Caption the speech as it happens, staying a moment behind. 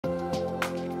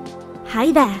Hi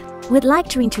there! We'd like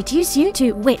to introduce you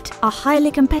to WIT, a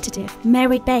highly competitive,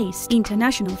 merit-based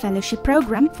international fellowship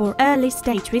program for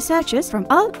early-stage researchers from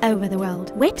all over the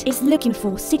world. WIT is looking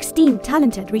for 16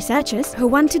 talented researchers who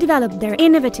want to develop their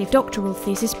innovative doctoral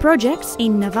thesis projects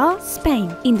in Navarra,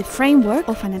 Spain, in the framework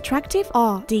of an attractive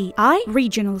RDI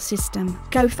regional system.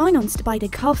 Co-financed by the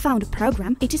co-founder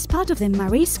program, it is part of the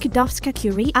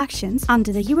Sklodowska-Curie actions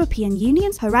under the European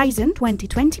Union's Horizon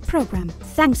 2020 program.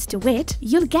 Thanks to WIT,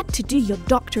 you'll get to do your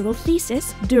doctoral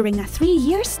thesis during a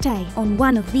 3-year stay on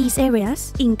one of these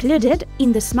areas included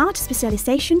in the Smart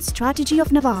Specialization Strategy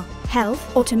of Navarra: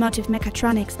 health, automotive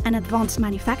mechatronics and advanced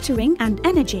manufacturing, and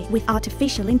energy, with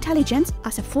artificial intelligence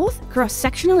as a fourth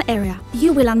cross-sectional area.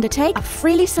 You will undertake a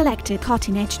freely selected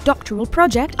cutting-edge doctoral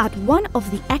project at one of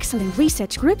the excellent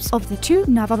research groups of the two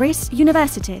Navarrese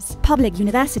universities, Public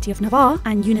University of Navarra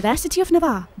and University of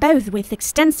Navarra, both with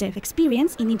extensive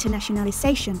experience in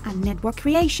internationalization and network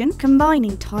creation,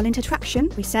 combining talent attraction,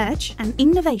 research, and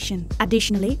innovation.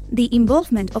 Additionally, the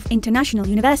involvement of international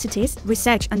universities,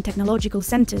 research and technological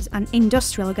centers, and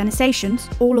industrial organizations,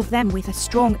 all of them with a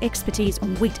strong expertise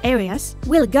on WIT areas,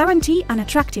 will guarantee an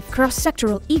attractive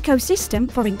cross-sectoral ecosystem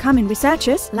for incoming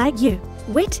researchers like you.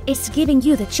 WIT is giving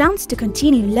you the chance to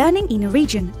continue learning in a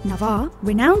region, Navarra,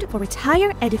 renowned for its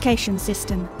higher education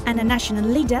system, and a national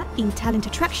leader in talent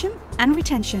attraction and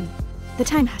retention. The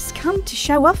time has come to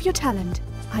show off your talent.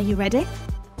 Are you ready?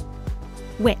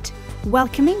 WIT,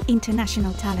 welcoming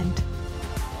international talent.